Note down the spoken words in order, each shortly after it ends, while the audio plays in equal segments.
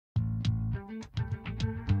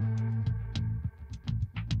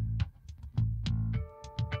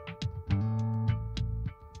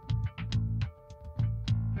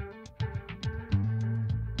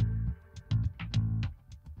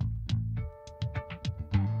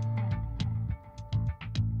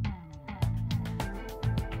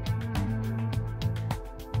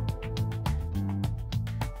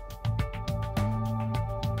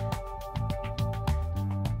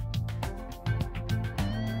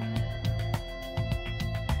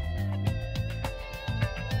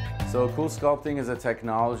So Coolsculpting is a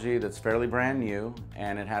technology that's fairly brand new,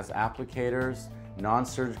 and it has applicators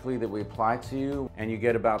non-surgically that we apply to you, and you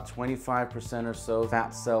get about 25% or so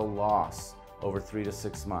fat cell loss over 3 to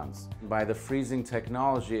 6 months. By the freezing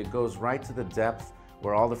technology, it goes right to the depth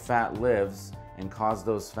where all the fat lives and cause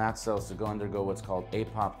those fat cells to undergo what's called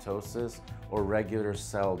apoptosis, or regular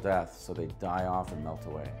cell death, so they die off and melt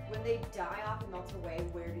away. When they die off and melt away,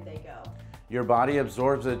 where do they go? Your body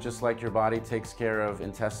absorbs it just like your body takes care of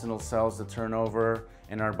intestinal cells that turn over,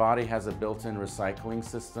 and our body has a built-in recycling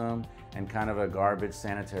system and kind of a garbage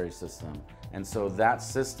sanitary system. And so that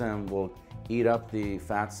system will eat up the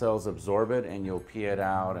fat cells, absorb it, and you'll pee it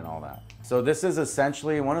out and all that. So this is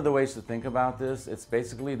essentially, one of the ways to think about this, it's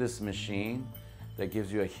basically this machine that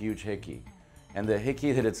gives you a huge hickey. And the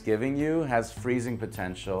hickey that it's giving you has freezing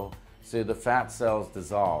potential, so the fat cells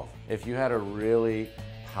dissolve. If you had a really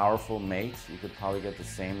powerful mate, you could probably get the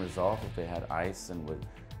same result if they had ice and would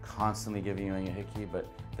constantly give you a hickey, but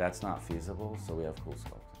that's not feasible, so we have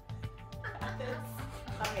Coolsculpting.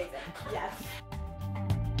 Amazing, yes.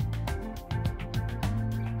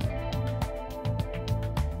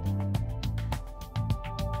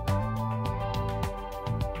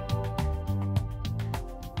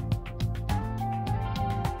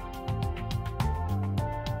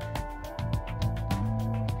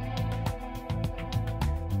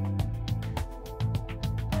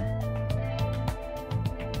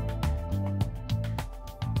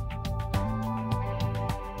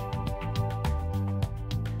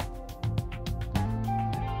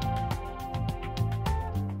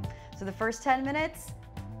 So the first 10 minutes,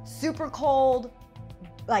 super cold,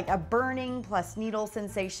 like a burning plus needle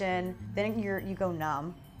sensation. Then you go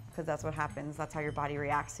numb, because that's what happens. That's how your body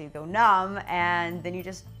reacts. So you go numb, and then you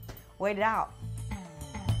just wait it out.